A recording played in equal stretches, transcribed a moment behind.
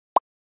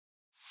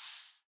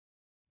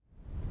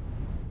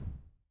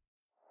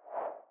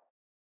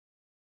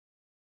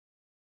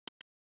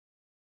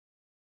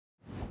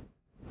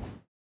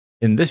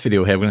In this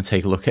video here, we're going to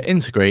take a look at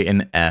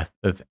integrating f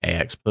of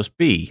ax plus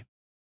b.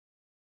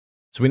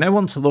 So we now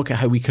want to look at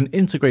how we can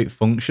integrate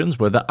functions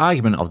where the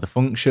argument of the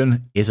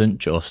function isn't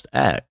just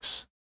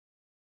x.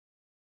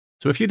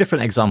 So a few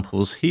different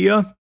examples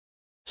here.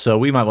 So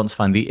we might want to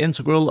find the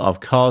integral of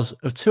cos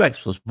of 2x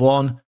plus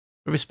 1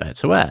 with respect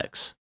to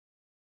x.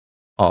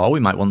 Or we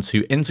might want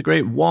to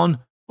integrate 1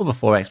 over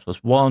 4x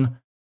plus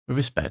 1 with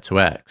respect to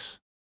x.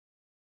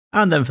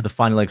 And then for the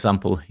final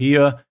example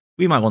here,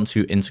 we might want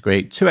to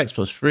integrate 2x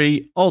plus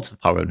 3 all to the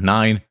power of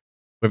 9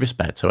 with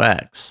respect to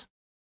x.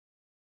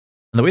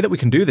 And the way that we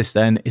can do this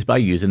then is by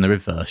using the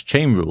reverse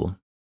chain rule.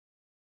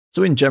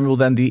 So in general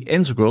then, the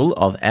integral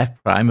of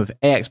f prime of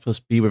ax plus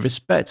b with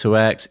respect to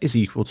x is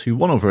equal to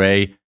 1 over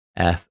a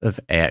f of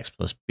ax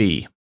plus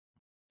b.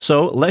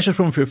 So let's just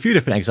run through a few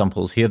different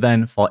examples here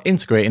then for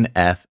integrating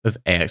f of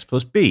ax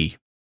plus b.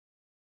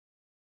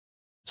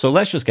 So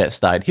let's just get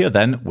started here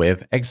then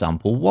with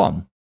example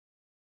 1.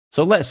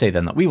 So let's say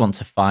then that we want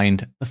to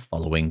find the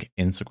following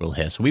integral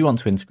here. So we want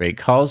to integrate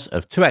cos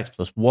of 2x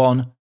plus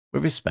 1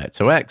 with respect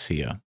to x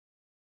here.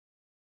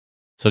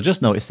 So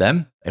just notice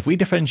then, if we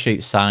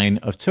differentiate sine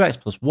of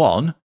 2x plus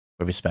 1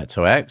 with respect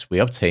to x, we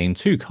obtain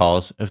 2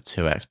 cos of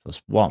 2x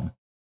plus 1.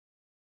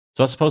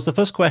 So I suppose the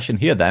first question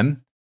here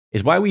then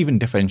is why are we even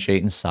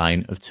differentiating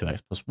sine of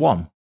 2x plus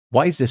 1?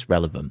 Why is this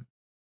relevant?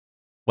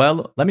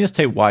 Well, let me just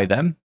take y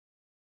then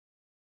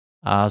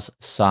as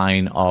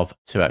sine of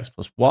 2x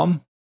plus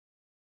 1.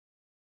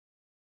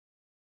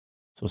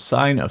 So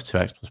sine of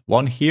 2x plus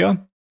 1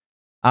 here.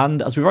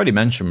 And as we've already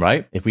mentioned,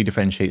 right, if we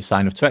differentiate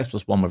sine of 2x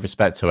plus 1 with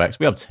respect to x,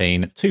 we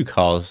obtain 2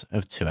 cos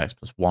of 2x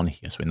plus 1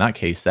 here. So in that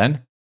case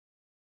then,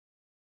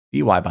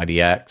 dy by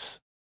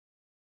dx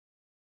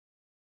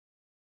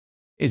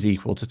is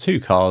equal to 2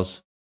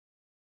 cos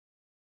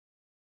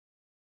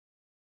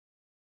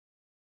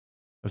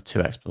of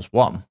 2x plus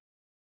 1.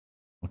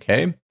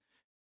 Okay,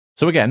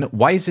 so again,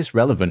 why is this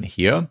relevant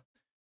here?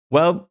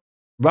 Well,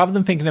 rather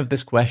than thinking of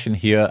this question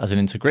here as an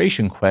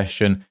integration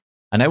question,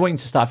 I now want you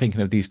to start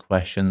thinking of these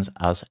questions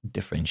as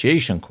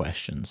differentiation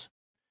questions.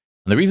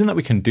 And the reason that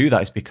we can do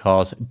that is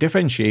because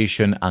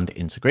differentiation and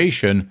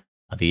integration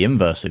are the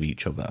inverse of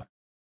each other.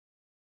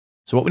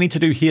 So what we need to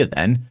do here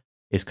then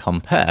is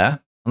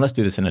compare, and let's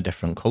do this in a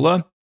different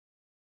color.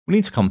 We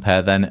need to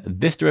compare then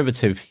this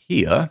derivative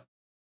here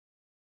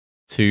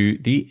to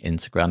the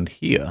integrand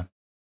here.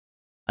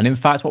 And in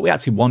fact, what we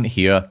actually want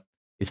here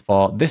is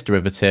for this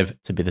derivative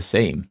to be the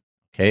same,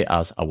 okay,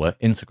 as our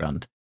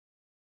integrand.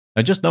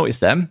 Now just notice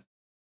then,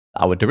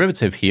 our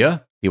derivative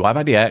here, dy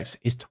by dx,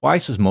 is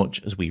twice as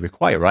much as we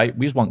require, right?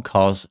 We just want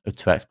cos of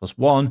 2x plus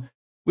 1.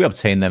 We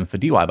obtain then for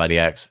dy by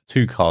dx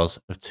 2 cos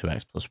of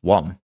 2x plus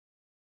 1.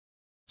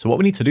 So what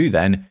we need to do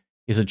then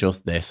is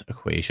adjust this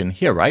equation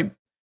here, right?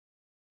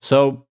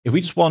 So if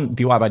we just want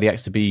dy by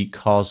dx to be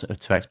cos of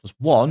 2x plus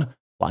 1,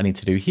 what I need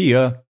to do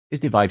here is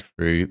divide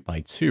through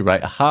by 2,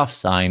 right? A half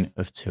sine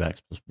of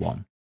 2x plus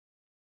 1.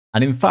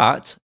 And in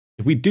fact,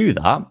 if we do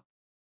that,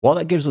 what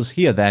that gives us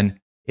here then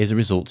is a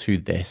result to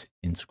this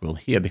integral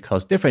here,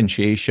 because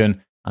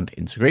differentiation and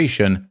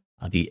integration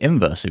are the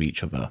inverse of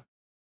each other.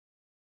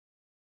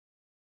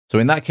 So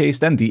in that case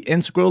then, the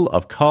integral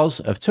of cos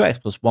of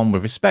 2x plus 1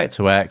 with respect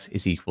to x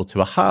is equal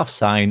to a half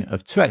sine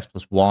of 2x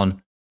plus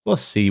 1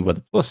 plus c, where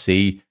the plus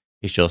c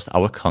is just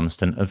our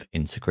constant of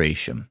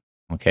integration.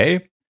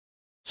 Okay,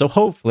 so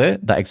hopefully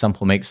that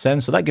example makes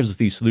sense. So that gives us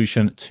the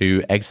solution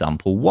to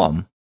example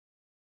 1.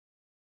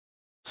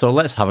 So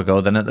let's have a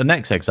go then at the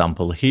next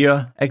example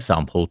here,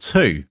 example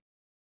 2.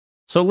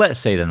 So let's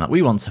say then that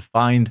we want to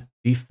find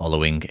the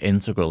following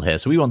integral here.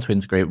 So we want to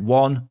integrate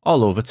 1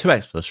 all over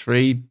 2x plus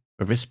 3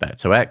 with respect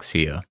to x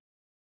here.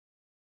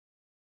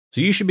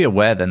 So you should be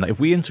aware then that if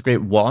we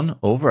integrate 1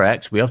 over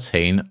x, we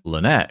obtain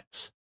ln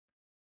x.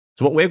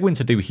 So what we're going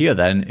to do here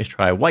then is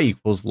try y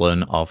equals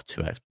ln of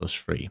 2x plus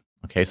 3.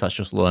 Okay, so that's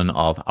just ln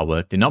of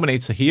our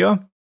denominator here.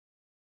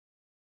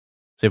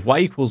 So if y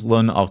equals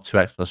ln of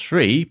 2x plus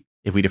 3,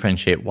 if we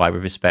differentiate y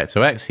with respect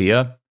to x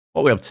here,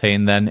 what we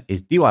obtain then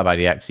is dy by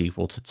dx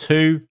equal to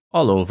 2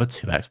 all over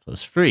 2x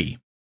plus 3.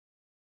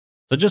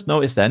 So just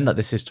notice then that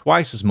this is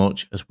twice as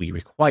much as we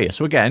require.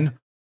 So again,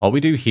 all we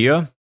do here,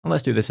 and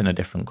let's do this in a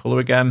different color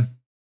again,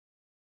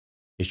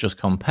 is just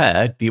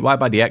compare dy by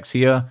dx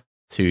here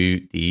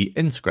to the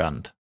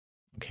integrand.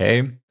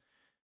 Okay,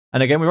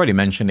 and again, we already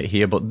mentioned it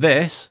here, but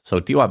this,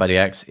 so dy by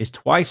dx is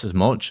twice as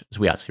much as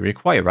we actually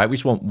require, right? We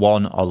just want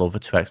 1 all over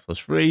 2x plus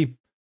 3.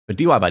 For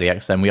dy by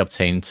dx, then we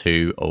obtain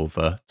 2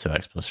 over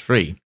 2x plus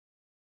 3.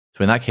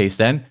 So in that case,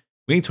 then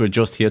we need to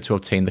adjust here to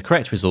obtain the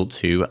correct result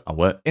to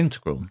our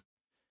integral.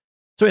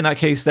 So in that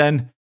case,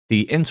 then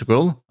the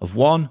integral of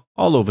 1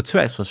 all over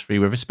 2x plus 3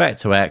 with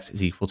respect to x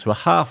is equal to a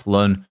half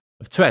ln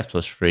of 2x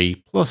plus 3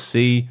 plus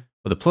c,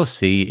 where the plus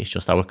c is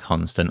just our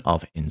constant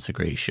of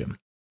integration.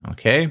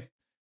 Okay,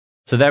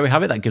 so there we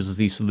have it. That gives us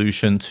the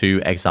solution to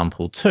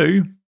example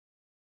 2.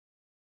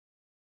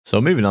 So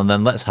moving on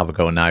then, let's have a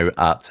go now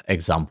at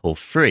example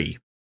 3.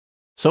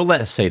 So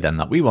let's say then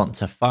that we want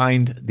to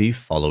find the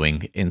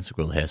following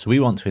integral here. So we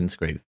want to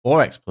integrate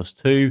 4x plus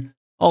 2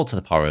 all to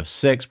the power of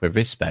 6 with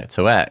respect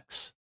to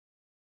x.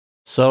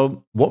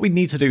 So what we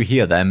need to do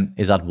here then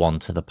is add 1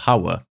 to the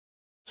power.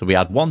 So we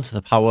add 1 to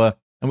the power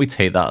and we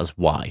take that as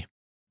y.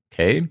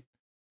 Okay,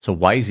 so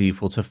y is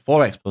equal to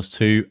 4x plus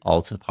 2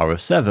 all to the power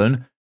of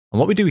 7. And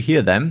what we do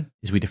here then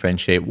is we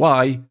differentiate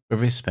y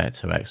with respect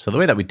to x. So the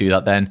way that we do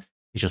that then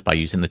is just by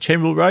using the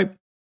chain rule, right?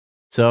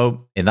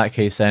 So in that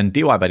case then,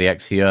 dy by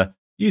dx here,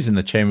 using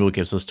the chain rule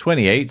gives us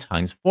 28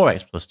 times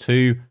 4x plus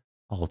 2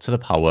 all to the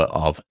power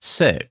of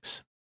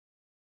 6.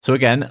 So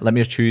again, let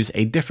me just choose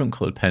a different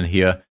coloured pen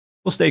here.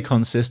 We'll stay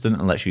consistent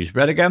and let's use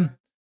red again.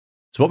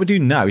 So what we do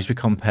now is we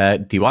compare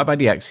dy by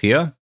dx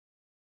here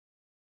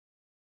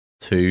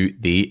to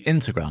the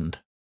integrand.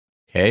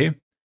 Okay.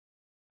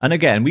 And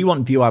again, we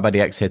want dy by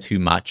dx here to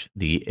match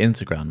the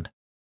integrand.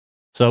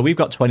 So we've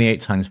got 28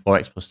 times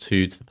 4x plus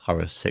 2 to the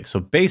power of 6. So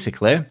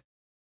basically,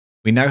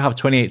 we now have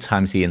 28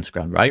 times the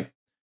integrand, right?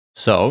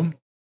 So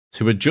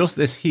to adjust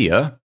this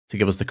here to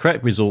give us the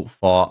correct result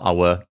for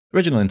our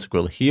original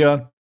integral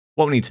here,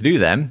 what we need to do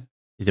then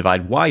is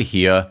divide y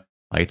here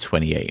by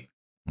 28.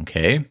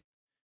 Okay.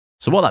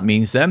 So what that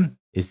means then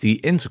is the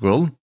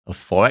integral of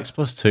 4x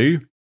plus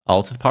 2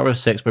 all to the power of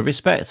 6 with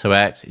respect to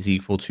x is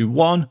equal to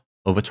 1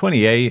 over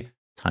 28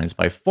 times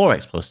by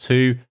 4x plus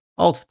 2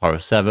 all to the power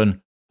of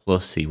 7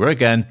 plus c, where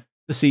again,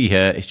 the c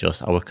here is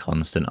just our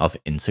constant of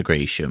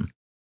integration.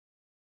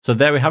 So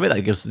there we have it.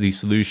 That gives us the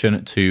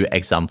solution to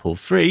example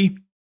 3.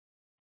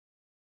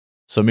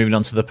 So moving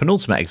on to the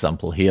penultimate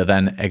example here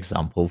then,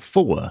 example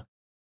 4.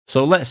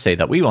 So let's say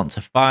that we want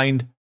to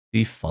find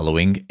the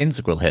following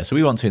integral here. So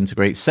we want to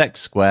integrate sec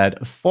squared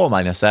of 4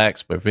 minus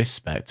x with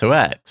respect to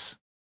x.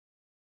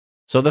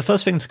 So the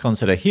first thing to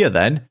consider here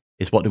then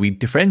is what do we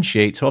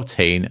differentiate to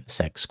obtain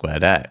sec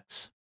squared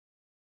x?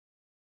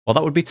 Well,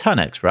 that would be tan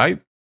x,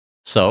 right?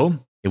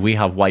 So if we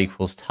have y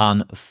equals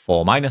tan of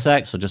 4 minus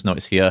x, so just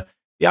notice here,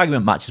 the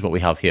argument matches what we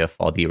have here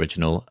for the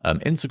original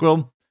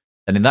integral.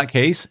 Then in that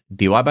case,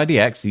 dy by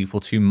dx is equal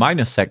to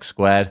minus sec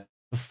squared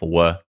of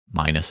 4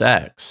 minus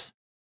x.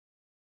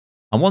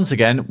 And once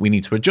again, we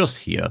need to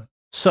adjust here.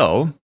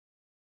 So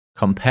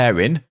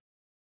comparing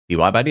dy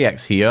by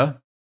dx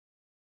here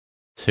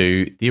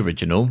to the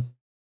original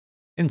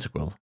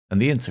integral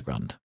and the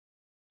integrand.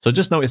 So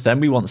just notice then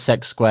we want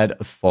sec squared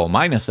of 4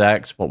 minus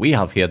x. What we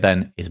have here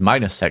then is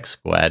minus sec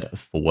squared of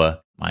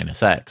 4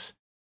 minus x.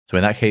 So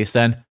in that case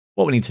then,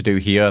 what we need to do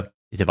here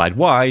is divide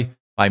y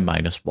by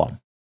minus 1.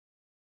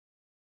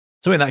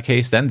 So in that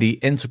case then, the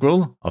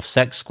integral of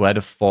sec squared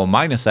of 4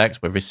 minus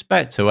x with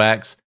respect to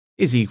x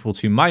is equal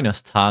to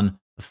minus tan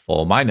of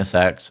 4 minus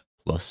x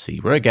plus c,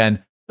 where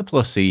again, the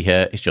plus c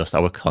here is just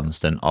our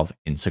constant of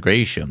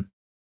integration.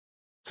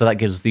 So that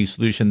gives us the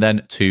solution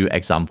then to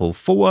example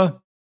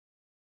 4.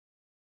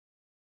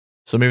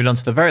 So moving on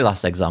to the very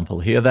last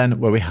example here then,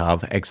 where we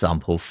have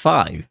example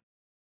 5.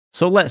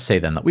 So let's say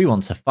then that we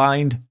want to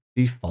find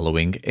the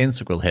following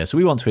integral here. So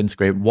we want to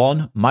integrate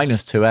 1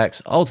 minus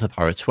 2x all to the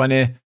power of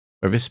 20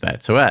 with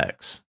respect to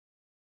x.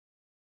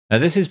 Now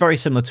this is very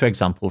similar to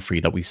example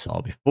 3 that we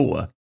saw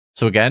before.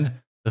 So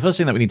again, the first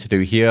thing that we need to do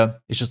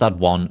here is just add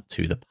 1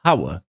 to the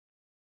power.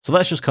 So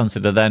let's just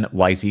consider then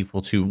y is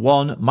equal to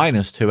 1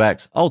 minus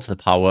 2x all to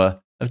the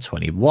power of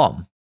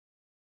 21.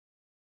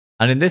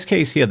 And in this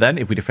case here then,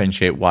 if we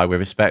differentiate y with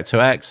respect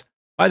to x,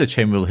 by the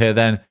chain rule here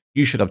then,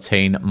 you should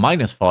obtain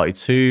minus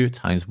 42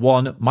 times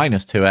 1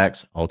 minus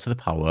 2x all to the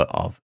power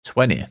of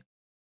 20.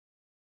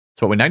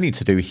 So what we now need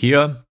to do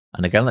here,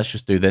 and again, let's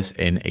just do this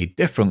in a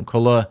different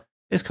color,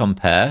 is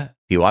compare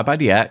dy by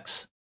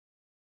dx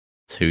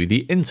to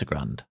the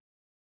integrand.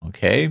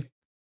 Okay.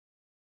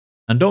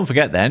 And don't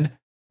forget then,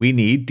 we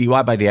need dy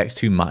by dx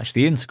to match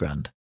the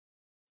integrand.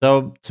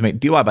 So to make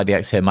dy by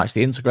dx here match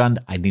the integrand,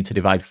 I need to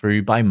divide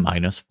through by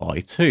minus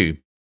 42.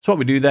 So what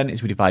we do then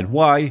is we divide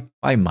y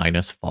by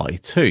minus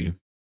 42.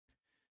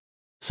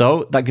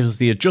 So that gives us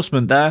the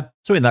adjustment there.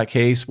 So in that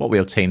case, what we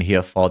obtain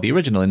here for the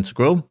original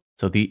integral,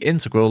 so the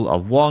integral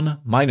of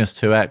 1 minus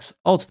 2x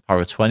all to the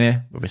power of 20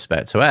 with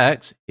respect to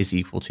x is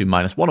equal to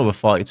minus 1 over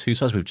 42.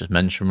 So as we've just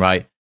mentioned,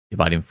 right,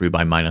 dividing through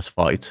by minus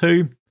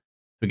 42,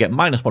 we get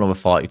minus 1 over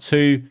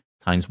 42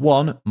 times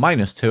 1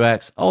 minus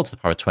 2x all to the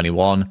power of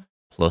 21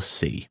 plus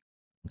c.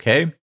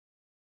 Okay.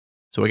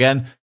 So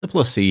again, the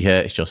plus c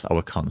here is just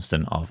our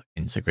constant of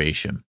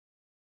integration.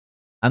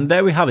 And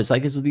there we have it. So that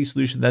gives us the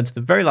solution then to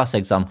the very last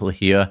example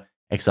here,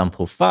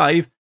 example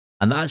 5.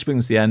 And that actually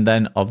brings the end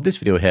then of this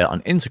video here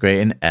on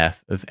integrating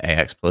f of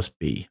ax plus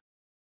b.